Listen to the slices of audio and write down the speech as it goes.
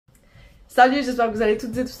Salut, j'espère que vous allez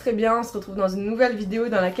toutes et tous très bien. On se retrouve dans une nouvelle vidéo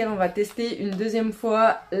dans laquelle on va tester une deuxième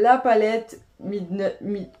fois la palette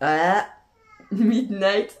Midnight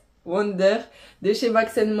Wonder de chez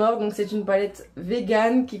Max and More. Donc c'est une palette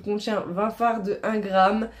vegan qui contient 20 fards de 1 g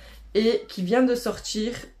et qui vient de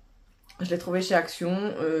sortir. Je l'ai trouvée chez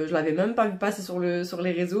Action, je l'avais même pas vu passer sur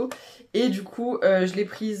les réseaux et du coup je l'ai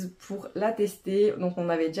prise pour la tester. Donc on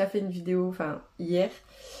avait déjà fait une vidéo, enfin hier,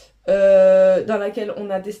 dans laquelle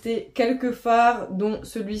on a testé quelques fards, dont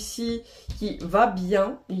celui-ci qui va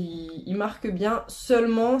bien, il marque bien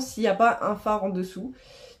seulement s'il n'y a pas un fard en dessous.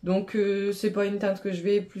 Donc c'est pas une teinte que je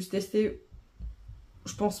vais plus tester,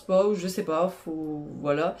 je pense pas, ou je sais pas,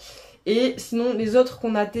 voilà. Et sinon les autres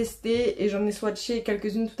qu'on a testés, et j'en ai swatché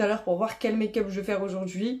quelques-unes tout à l'heure pour voir quel make-up je vais faire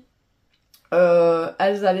aujourd'hui,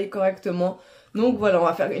 elles allaient correctement. Donc voilà, on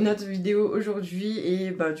va faire une autre vidéo aujourd'hui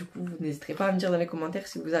et bah du coup vous n'hésiterez pas à me dire dans les commentaires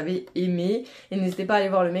si vous avez aimé. Et n'hésitez pas à aller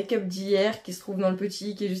voir le make-up d'hier qui se trouve dans le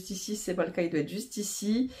petit qui est juste ici, si c'est pas le cas il doit être juste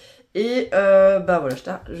ici. Et bah voilà,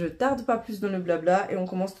 je tarde pas plus dans le blabla et on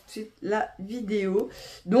commence tout de suite la vidéo.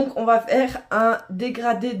 Donc on va faire un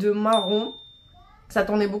dégradé de marron. Ça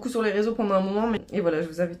tournait beaucoup sur les réseaux pendant un moment, mais et voilà, je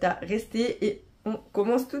vous invite à rester et on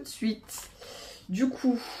commence tout de suite. Du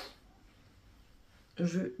coup,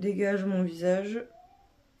 je dégage mon visage.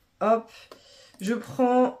 Hop, je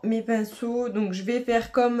prends mes pinceaux. Donc je vais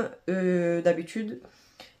faire comme d'habitude.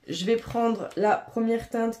 Je vais prendre la première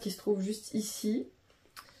teinte qui se trouve juste ici,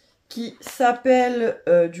 qui s'appelle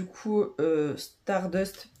du coup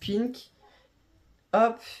Stardust Pink.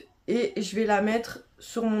 Hop, et je vais la mettre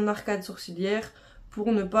sur mon arcade sourcilière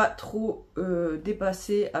pour ne pas trop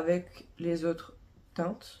dépasser avec les autres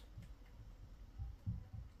teintes.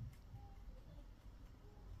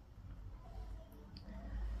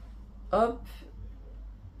 Hop.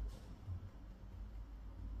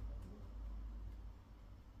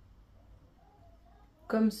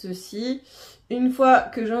 Comme ceci. Une fois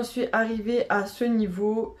que j'en suis arrivée à ce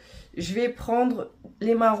niveau, je vais prendre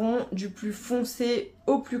les marrons du plus foncé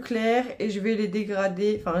au plus clair et je vais les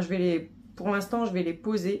dégrader, enfin pour l'instant je vais les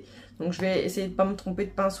poser. Donc je vais essayer de ne pas me tromper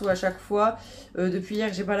de pinceau à chaque fois. Depuis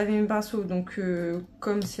hier j'ai pas lavé mes pinceaux, donc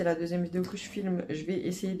comme c'est la deuxième vidéo que je filme, je vais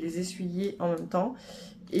essayer de les essuyer en même temps.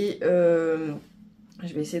 Et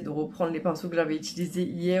je vais essayer de reprendre les pinceaux que j'avais utilisés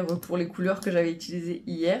hier pour les couleurs que j'avais utilisées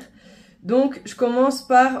hier. Donc je commence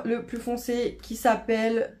par le plus foncé qui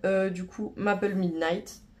s'appelle du coup Maple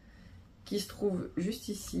Midnight, qui se trouve juste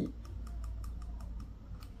ici.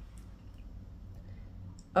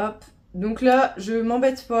 Hop, donc là je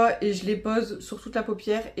m'embête pas et je les pose sur toute la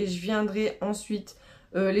paupière et je viendrai ensuite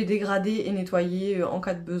les dégrader et nettoyer en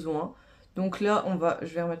cas de besoin. Donc là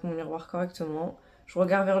je vais remettre mon miroir correctement. Je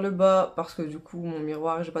regarde vers le bas parce que du coup mon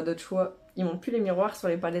miroir, j'ai pas d'autre choix. Ils montent plus les miroirs sur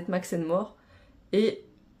les palettes Max and More. Et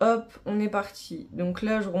hop, on est parti. Donc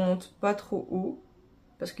là je remonte pas trop haut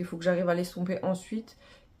parce qu'il faut que j'arrive à l'estomper ensuite.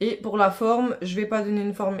 Et pour la forme, je vais pas donner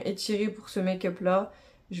une forme étirée pour ce make-up là.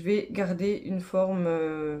 Je vais garder une forme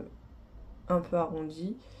un peu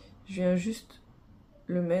arrondie. Je viens juste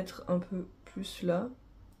le mettre un peu plus là.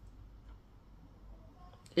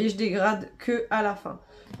 Et je dégrade que à la fin.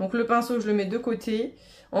 Donc le pinceau je le mets de côté.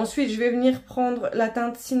 Ensuite je vais venir prendre la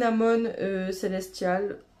teinte Cinnamon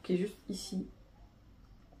Celestial qui est juste ici.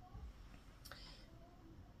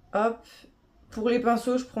 Hop. Pour les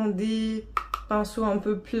pinceaux je prends des pinceaux un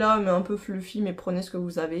peu plats mais un peu fluffy, mais prenez ce que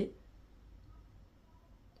vous avez.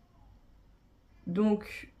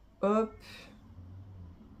 Donc hop.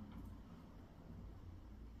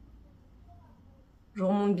 Je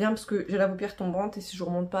remonte bien parce que j'ai la paupière tombante et si je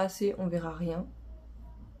remonte pas assez on verra rien.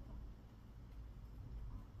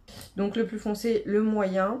 Donc le plus foncé, le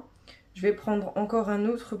moyen. Je vais prendre encore un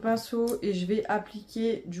autre pinceau et je vais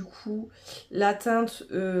appliquer du coup la teinte,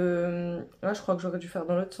 là je crois que j'aurais dû faire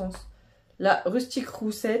dans l'autre sens, la Rustic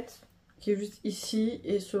Roussette qui est juste ici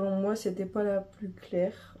et selon moi c'était pas la plus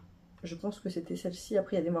claire. Je pense que c'était celle-ci.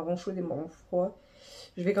 Après il y a des marrons chauds, des marrons froids.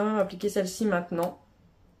 Je vais quand même appliquer celle-ci maintenant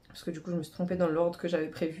parce que du coup je me suis trompée dans l'ordre que j'avais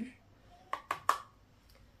prévu.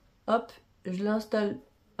 Hop, je l'installe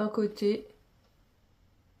à côté.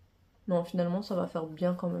 Non, finalement ça va faire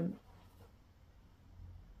bien quand même.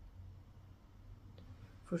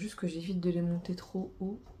 Faut juste que j'évite de les monter trop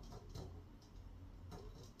haut.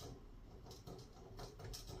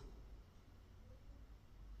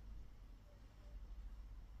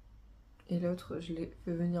 Et l'autre, je les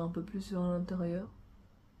fais venir un peu plus vers l'intérieur.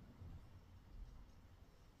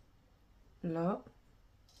 Là.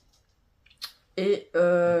 Et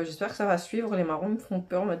j'espère que ça va suivre. Les marrons me font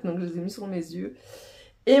peur maintenant que je les ai mis sur mes yeux.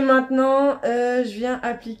 Et maintenant, je viens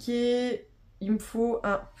appliquer, il me faut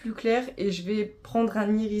un plus clair et je vais prendre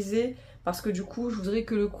un irisé parce que du coup je voudrais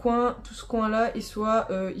que le coin, tout ce coin là, il soit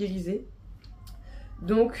irisé.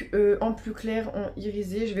 Donc en plus clair, en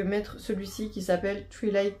irisé, je vais mettre celui-ci qui s'appelle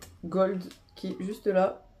Twilight Gold, qui est juste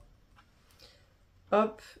là.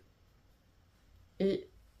 Hop. Et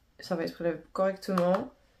ça va être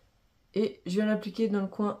correctement. Et je viens l'appliquer dans le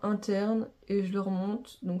coin interne et je le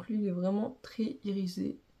remonte. Donc lui il est vraiment très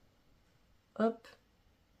irisé. Hop.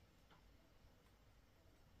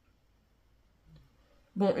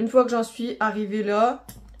 Bon, une fois que j'en suis arrivée là,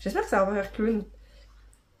 j'espère que ça va pas faire clown.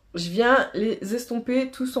 Je viens les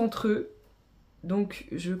estomper tous entre eux. Donc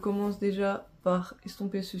je commence déjà par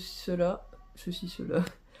estomper ceci, cela. Ceci, cela.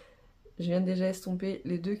 Je viens déjà estomper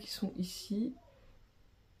les deux qui sont ici.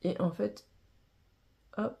 Et en fait,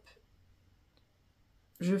 hop.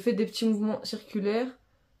 Je fais des petits mouvements circulaires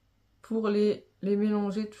pour les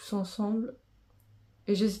mélanger tous ensemble.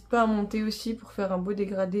 Et j'hésite pas à monter aussi pour faire un beau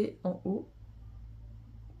dégradé en haut.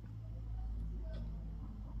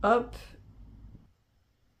 Hop.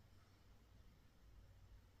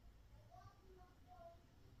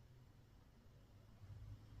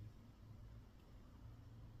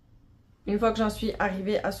 Une fois que j'en suis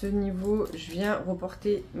arrivée à ce niveau, je viens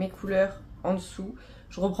reporter mes couleurs en dessous.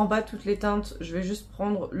 Je reprends pas toutes les teintes, je vais juste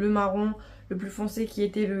prendre le marron le plus foncé qui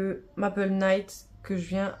était le ℏ𝕗𝕬𝕝 que je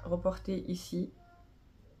viens reporter ici.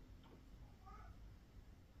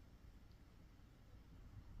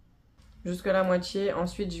 Jusqu'à la moitié.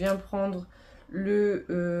 Ensuite je viens prendre le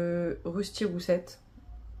ℏ𝕗𝓼𝓼𝓼𝓼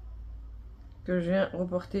que je viens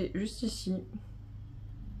reporter juste ici.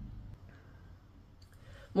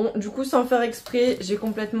 Bon, du coup, sans faire exprès, j'ai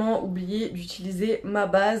complètement oublié d'utiliser ma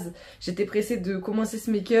base. J'étais pressée de commencer ce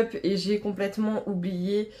make-up et j'ai complètement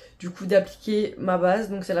oublié du coup d'appliquer ma base.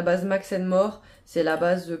 Donc c'est la base Max and More, c'est la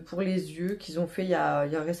base pour les yeux qu'ils ont fait il y a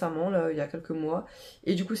récemment, là, il y a quelques mois.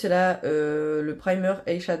 Et du coup c'est là le primer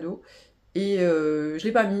eyeshadow. Et je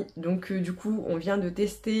l'ai pas mis, donc du coup on vient de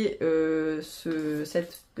tester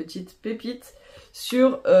cette petite pépite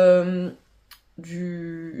sur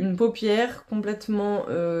une paupière complètement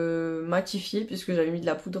matifiée, puisque j'avais mis de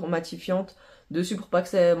la poudre matifiante dessus pour pas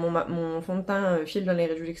que mon fond de teint file dans les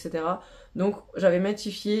réduits, etc. Donc j'avais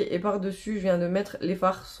matifié et par dessus je viens de mettre les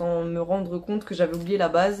fards sans me rendre compte que j'avais oublié la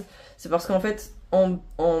base. C'est parce qu'en fait en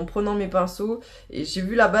prenant mes pinceaux, et j'ai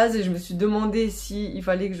vu la base et je me suis demandé si il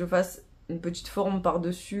fallait que je fasse une petite forme par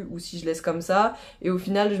dessus ou si je laisse comme ça, et au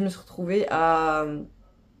final je me suis retrouvée à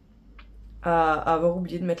avoir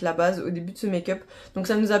oublié de mettre la base au début de ce make-up. Donc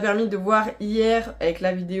ça nous a permis de voir hier avec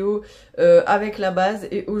la vidéo avec la base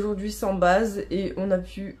et aujourd'hui sans base, et on a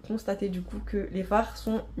pu constater du coup que les fards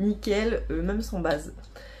sont nickel même sans base.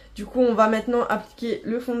 Du coup on va maintenant appliquer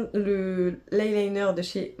l'eyeliner de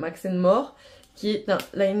chez Max and More, qui est un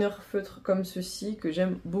liner feutre comme ceci que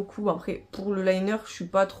j'aime beaucoup. Après pour le liner je suis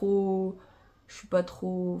pas trop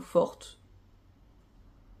forte.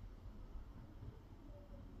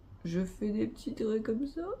 Je fais des petits traits comme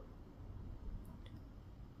ça.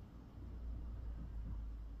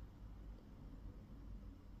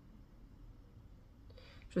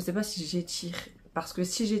 Je sais pas si j'étire, parce que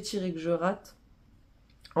si j'étire et que je rate,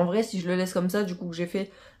 en vrai si je le laisse comme ça, du coup que j'ai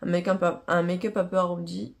fait un make-up un peu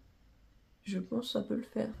arrondi, je pense que ça peut le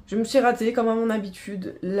faire. Je me suis ratée comme à mon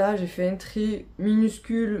habitude. Là j'ai fait un trait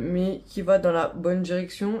minuscule mais qui va dans la bonne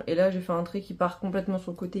direction, et là j'ai fait un trait qui part complètement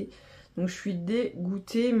sur le côté. Donc je suis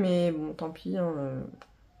dégoûtée, mais bon tant pis, hein.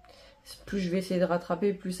 Plus je vais essayer de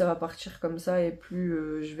rattraper, plus ça va partir comme ça et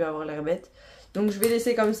plus je vais avoir l'air bête. Donc je vais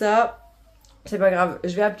laisser comme ça, c'est pas grave.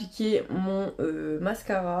 Je vais appliquer mon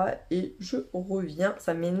mascara et je reviens.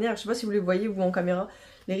 Ça m'énerve, je sais pas si vous les voyez vous en caméra,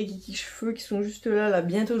 les rikiki cheveux qui sont juste là, là.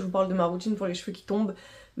 Bientôt je vous parle de ma routine pour les cheveux qui tombent.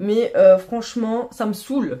 Mais franchement ça me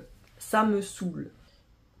saoule, ça me saoule.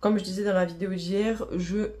 Comme je disais dans la vidéo d'hier,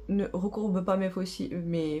 je ne recourbe pas mes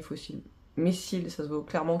cils, ça se voit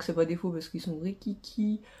clairement que c'est pas des faux parce qu'ils sont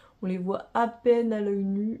rikiki, on les voit à peine à l'œil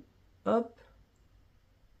nu. Hop.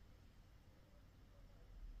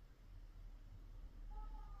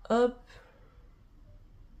 Hop.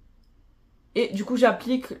 Et du coup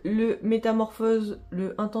j'applique le Métamorphose,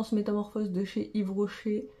 le Intense Métamorphose de chez Yves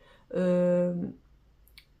Rocher. C'est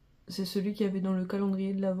celui qu'il y avait dans le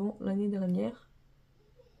calendrier de l'Avent l'année dernière.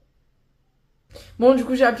 Bon, du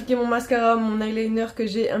coup j'ai appliqué mon mascara, mon eyeliner que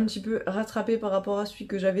j'ai un petit peu rattrapé par rapport à celui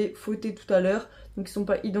que j'avais fauté tout à l'heure. Donc ils sont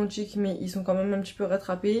pas identiques mais ils sont quand même un petit peu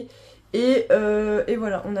rattrapés. Et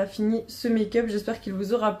voilà, on a fini ce make-up, j'espère qu'il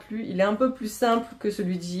vous aura plu. Il est un peu plus simple que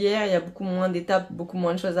celui d'hier, il y a beaucoup moins d'étapes, beaucoup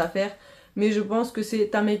moins de choses à faire. Mais je pense que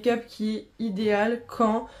c'est un make-up qui est idéal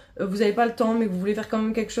quand vous n'avez pas le temps mais que vous voulez faire quand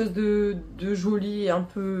même quelque chose de joli et un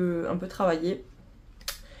peu travaillé.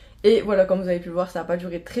 Et voilà, comme vous avez pu le voir, ça n'a pas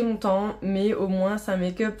duré très longtemps, mais au moins c'est un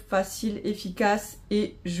make-up facile, efficace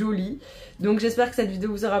et joli. Donc j'espère que cette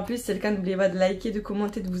vidéo vous aura plu. Si c'est le cas, n'oubliez pas de liker, de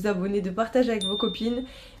commenter, de vous abonner, de partager avec vos copines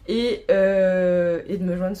et de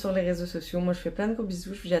me joindre sur les réseaux sociaux. Moi je fais plein de gros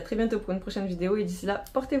bisous, je vous dis à très bientôt pour une prochaine vidéo et d'ici là,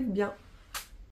 portez-vous bien.